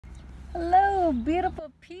Hello,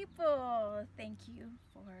 beautiful people. Thank you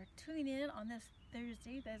for tuning in on this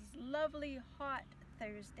Thursday, this lovely hot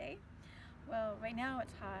Thursday. Well, right now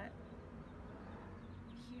it's hot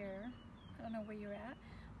here. I don't know where you're at,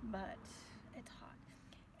 but it's hot.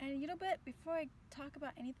 And you know what? Before I talk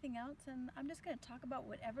about anything else, and I'm just going to talk about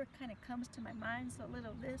whatever kind of comes to my mind. So a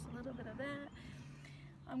little of this, a little bit of that.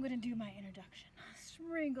 I'm going to do my introduction.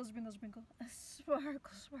 Sprinkle, sprinkle, sprinkle.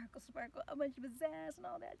 Sparkle, sparkle, sparkle. A bunch of pizzazz and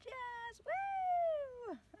all that jazz.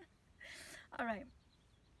 Woo! All right.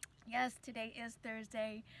 Yes, today is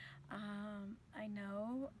Thursday. I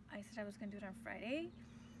know I said I was going to do it on Friday.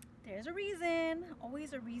 There's a reason,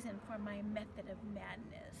 always a reason for my method of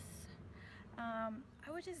madness.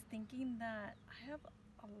 I was just thinking that I have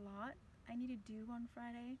a lot I need to do on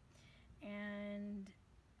Friday, and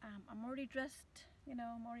I'm already dressed.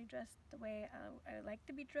 I'm already dressed the way I like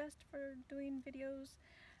to be dressed for doing videos.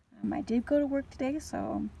 I did go to work today,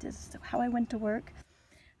 so this is how I went to work.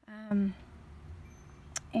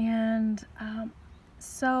 And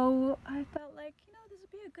so I felt like, this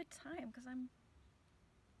would be a good time because I'm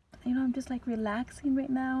just like relaxing right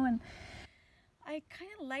now, and I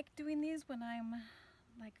kind of like doing these when I'm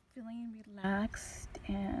like feeling relaxed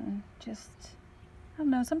and just, I don't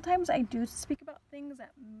know, sometimes I do speak about things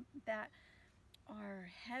that are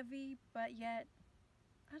heavy, but yet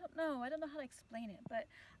I don't know how to explain it, but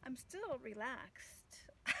I'm still relaxed.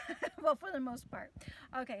 Well, for the most part.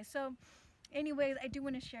 Okay, so anyways, I do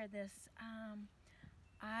want to share this.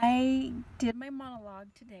 I did my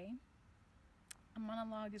monologue today. A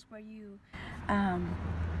monologue is where you,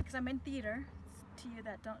 because I'm in theater, to you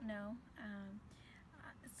that don't know.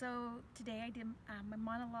 So today I did my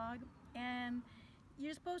monologue, and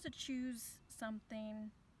you're supposed to choose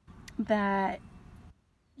something that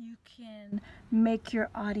you can make your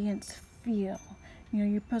audience feel.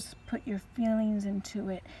 You're supposed to put your feelings into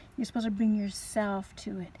it. You're supposed to bring yourself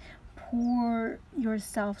to it. Pour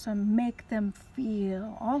yourself, so make them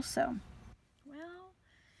feel also. Well,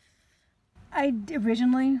 I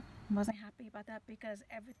originally wasn't happy about that because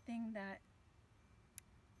everything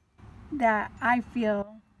that I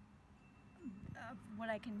feel of what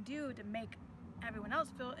I can do to make everyone else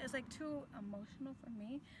feel is like too emotional for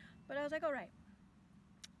me. But I was like, all right,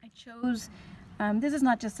 I chose. This is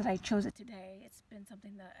not just that I chose it today. It's been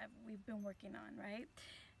something that we've been working on, right?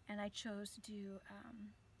 And I chose to do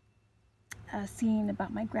a scene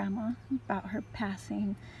about my grandma, about her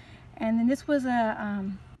passing. And then this was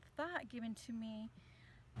a thought given to me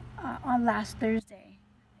on last Thursday.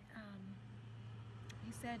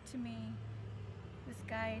 He said to me, this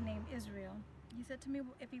guy named Israel. He said to me,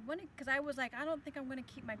 if he wanted, because I was like, I don't think I'm going to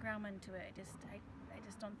keep my grandma into it. I just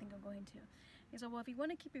don't think I'm going to. He said, well, if you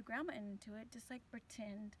want to keep your grandma into it, just like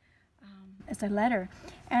pretend it's a letter.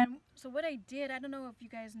 And so what I did, I don't know if you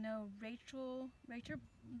guys know Rachel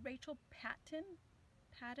Patton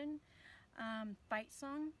fight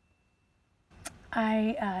song.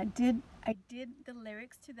 I did the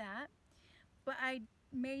lyrics to that, but I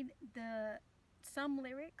made some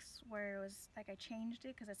lyrics where it was like I changed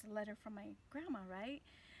it because it's a letter from my grandma, right?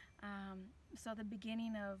 So the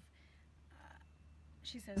beginning of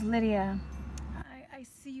she says, Lydia, I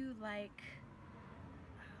see you like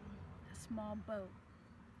a small boat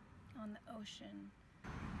on the ocean,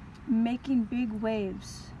 making big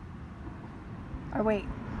waves. Or wait,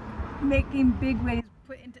 making big waves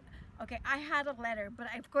put into. Okay, I had a letter, but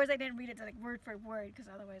of course I didn't read it like word for word because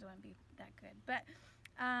otherwise it wouldn't be that good. But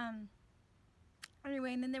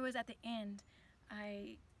anyway, and then there was at the end,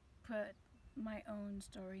 I put my own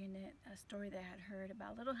story in it, a story that I had heard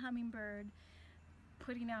about a little hummingbird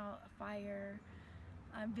putting out a fire,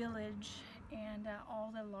 a village, and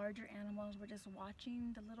all the larger animals were just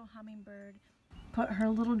watching the little hummingbird put her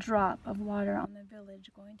little drop of water on the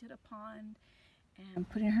village, going to the pond and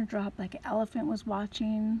putting her drop, like an elephant was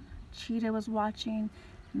watching, cheetah was watching,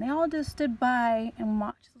 and they all just stood by and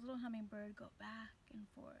watched the little hummingbird go back and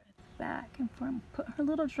forth, put her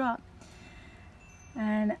little drop.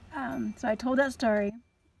 And so I told that story,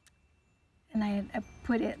 and I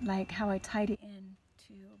put it like how I tied it in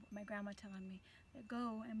to my grandma telling me,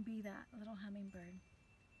 go and be that little hummingbird.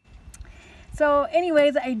 So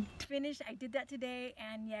anyways, I did that today,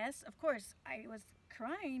 and yes, of course, I was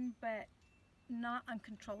crying, but not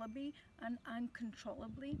uncontrollably. Did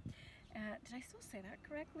I still say that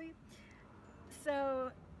correctly?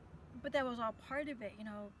 So, but that was all part of it,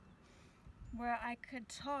 where I could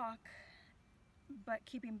talk, but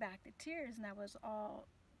keeping back the tears, and that was all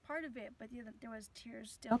part of it. But there was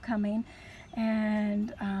tears still coming,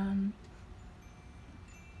 and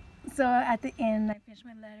so at the end, I finished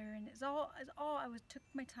my letter, and it's all. I took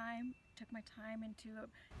my time, took my time into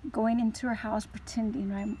going into her house,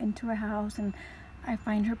 pretending I'm into her house, and I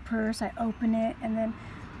find her purse, I open it, and then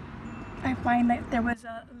I find that there was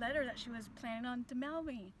a letter that she was planning on to mail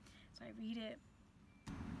me. So I read it,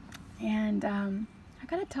 and I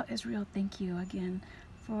gotta tell Israel thank you again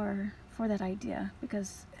for that idea,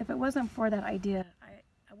 because if it wasn't for that idea, I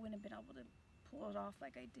wouldn't have been able to pull it off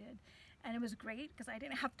like I did. And it was great because I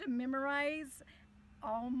didn't have to memorize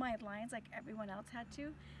all my lines like everyone else had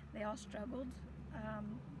to. They all struggled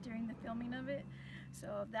during the filming of it,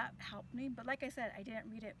 so that helped me. But like I said, I didn't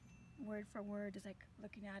read it word for word, just like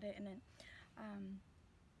looking at it. And then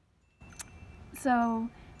so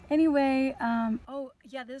anyway, oh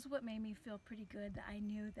yeah, this is what made me feel pretty good, that I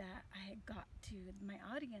knew that I had got to my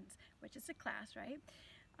audience, which is a class, right?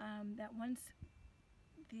 That once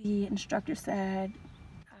the instructor said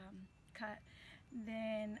cut,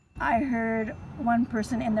 then I heard one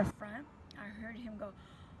person in the front, I heard him go,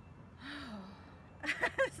 oh.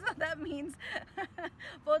 So that means,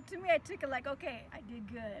 well, to me, I took it like, okay, I did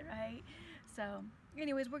good, right? So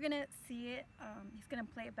anyways, we're gonna see it. He's gonna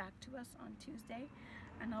play it back to us on Tuesday,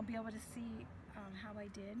 and I'll be able to see how I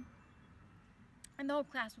did, and the whole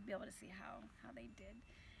class will be able to see how they did.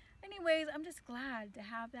 Anyways, I'm just glad to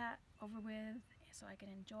have that over with, so I can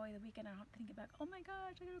enjoy the weekend. I don't have to think about, oh my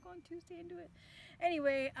gosh, I gotta go on Tuesday and do it.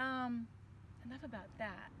 Anyway, enough about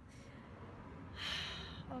that.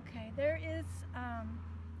 Okay, there is,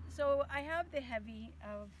 so I have the heavy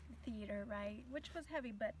of theater, right? Which was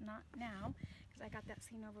heavy, but not now, because I got that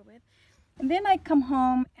scene over with. And then I come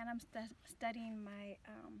home and I'm studying my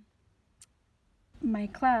my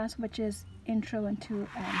class, which is intro into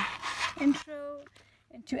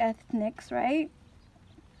ethnics, right?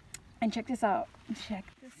 And check this out. Check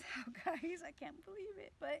this out, guys. I can't believe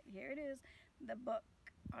it, but here it is, the book.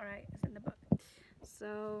 All right, it's in the book.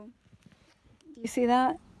 So, do you see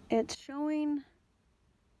that? It's showing.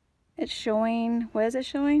 What is it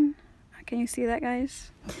showing? Can you see that,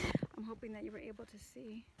 guys? I'm hoping that you were able to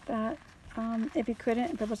see that. If you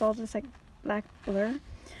couldn't, if it was all just like black blur.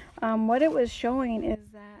 What it was showing is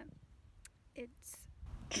that it's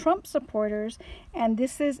Trump supporters, and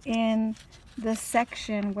this is in the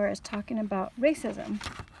section where it's talking about racism.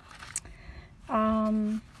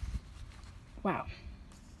 Wow.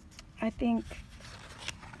 I think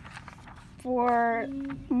for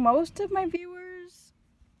most of my viewers,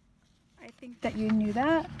 I think that you knew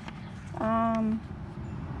that. I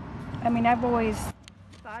mean, I've always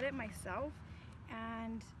thought it myself,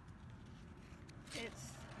 and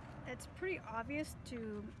it's pretty obvious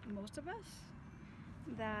to most of us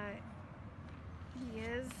that he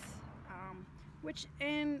is, which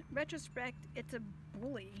in retrospect, it's a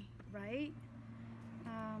bully, right?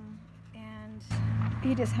 And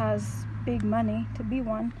he just has big money to be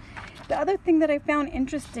one. The other thing that I found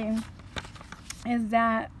interesting is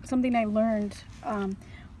that something I learned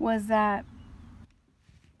was that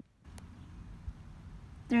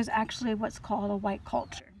there's actually what's called a white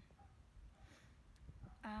culture.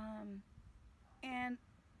 And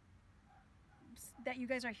that you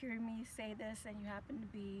guys are hearing me say this and you happen to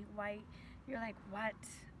be white, you're like, what?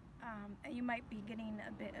 And you might be getting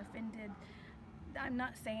a bit offended. I'm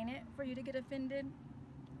not saying it for you to get offended.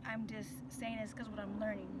 I'm just saying it's because of what I'm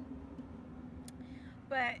learning.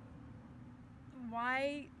 But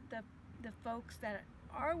why the folks that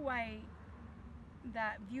are white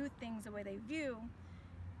that view things the way they view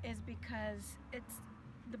is because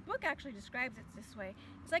the book actually describes it this way.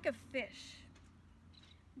 It's like a fish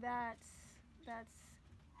that's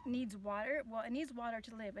needs water. Well, it needs water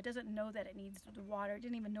to live. It doesn't know that it needs the water. It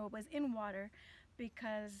didn't even know it was in water,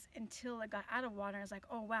 because until it got out of water, it's like,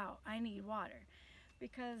 oh wow, I need water.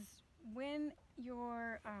 Because when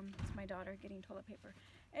you're it's my daughter getting toilet paper.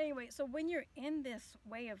 Anyway, so when you're in this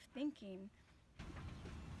way of thinking,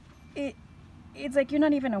 it's like you're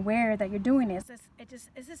not even aware that you're doing this. It's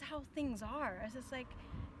just how things are. It's just like,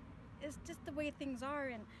 it's just the way things are.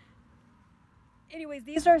 And anyways,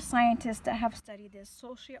 these are scientists that have studied this,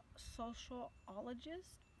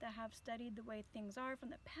 sociologists that have studied the way things are from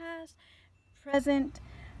the past, present,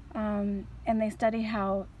 and they study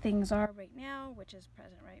how things are right now, which is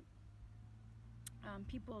present, right?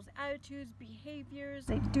 People's attitudes, behaviors.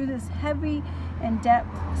 They do this heavy, in-depth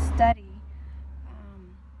study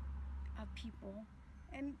of people,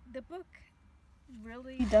 and the book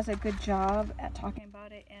really does a good job at talking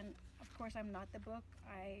about it. And of course, I'm not the book.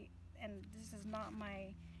 And this is not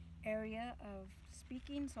my area of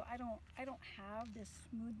speaking, so I don't have this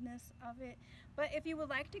smoothness of it. But if you would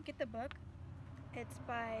like to get the book, it's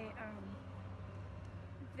by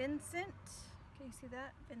Vincent. Can you see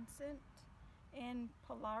that? Vincent N.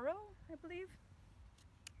 Parrillo, I believe.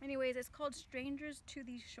 Anyways, it's called Strangers to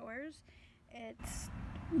These Shores. It's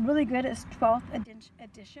really good. It's 12th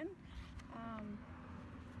edition.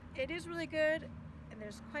 It is really good, and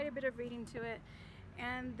there's quite a bit of reading to it.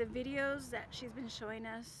 And the videos that she's been showing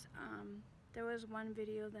us, there was one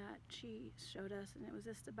video that she showed us, and it was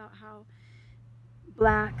just about how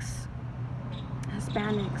blacks,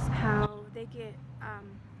 Hispanics, how they get,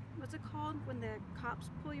 what's it called when the cops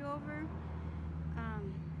pull you over?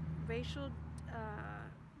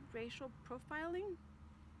 Racial profiling?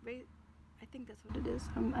 I think that's what it is.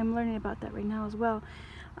 I'm learning about that right now as well.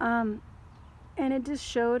 And it just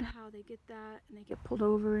showed how they get that, and they get pulled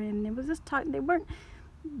over, and it was just talking,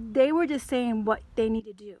 they were just saying what they need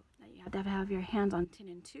to do. That you have to have your hands on 10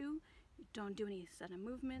 and 2. You don't do any sudden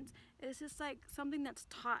movements. It's just like something that's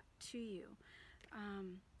taught to you.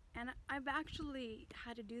 And I've actually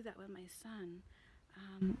had to do that with my son.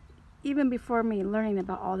 Even before me learning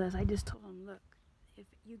about all this, I just told him, look, if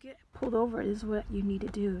you get pulled over, this is what you need to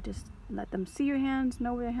do. Just let them see your hands,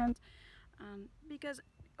 know where your hands. Because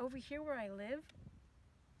over here where I live,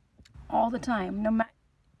 all the time, no matter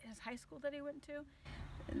his high school that he went to,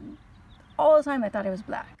 all the time I thought he was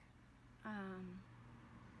black.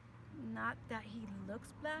 Not that he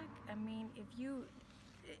looks black. I mean,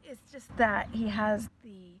 it's just that he has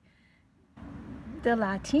the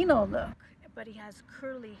Latino look, but he has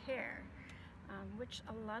curly hair, which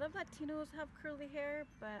a lot of Latinos have curly hair,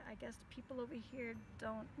 but I guess people over here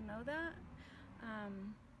don't know that,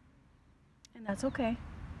 and that's okay.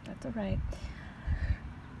 That's all right.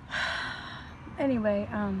 Anyway,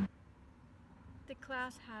 the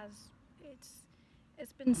class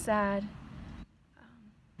it's been sad,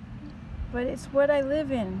 but it's what I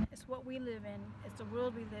live in. It's what we live in. It's the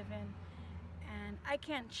world we live in, and I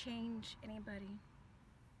can't change anybody.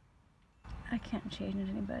 I can't change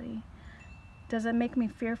anybody. Does it make me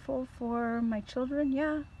fearful for my children?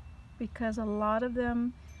 Yeah, because a lot of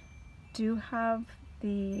them do have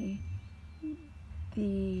the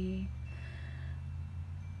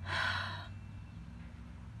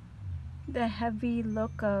heavy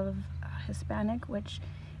look of Hispanic, which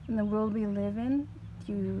in the world we live in,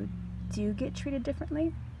 you do get treated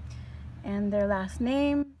differently. And their last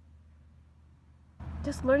name,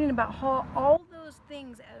 just learning about how all those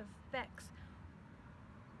things affects,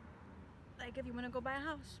 like if you want to go buy a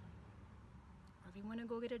house, or if you want to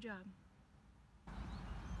go get a job.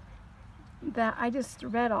 That I just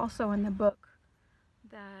read also in the book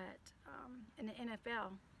that in the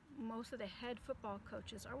NFL, most of the head football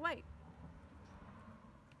coaches are white.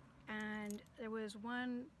 And there was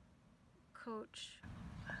one coach,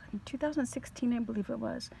 in 2016 I believe it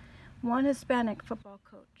was, one Hispanic football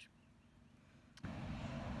coach.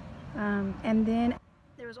 And then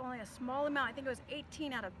there was only a small amount, I think it was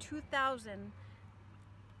 18 out of 2,000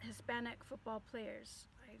 Hispanic football players.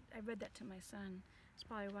 I read that to my son. That's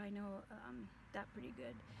probably why I know that pretty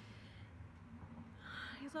good.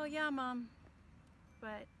 He's all, yeah, Mom.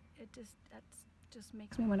 But that just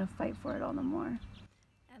makes me want to fight for it all the more.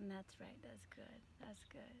 And that's right, that's good, that's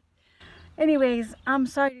good. Anyways, I'm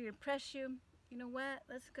sorry to depress you. You know what,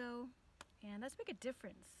 let's go and let's make a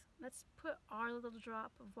difference. Let's put our little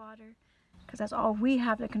drop of water, because that's all we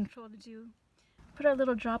have the control to do. Put our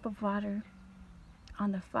little drop of water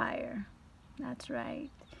on the fire. That's right.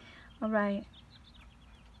 All right.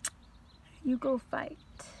 You go fight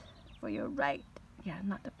for your right. Yeah,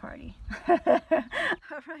 not the party.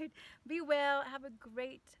 All right. Be well. Have a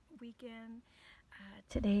great weekend.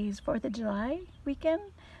 Today's 4th of July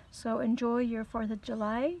weekend, so enjoy your 4th of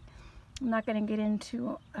July. I'm not going to get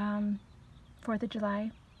into 4th of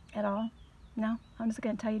July at all. No, I'm just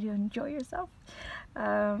going to tell you to enjoy yourself.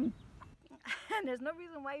 And there's no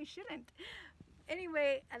reason why you shouldn't.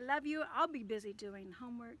 Anyway, I love you. I'll be busy doing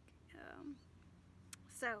homework.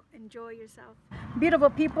 So enjoy yourself. Beautiful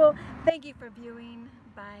people, thank you for viewing.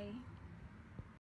 Bye.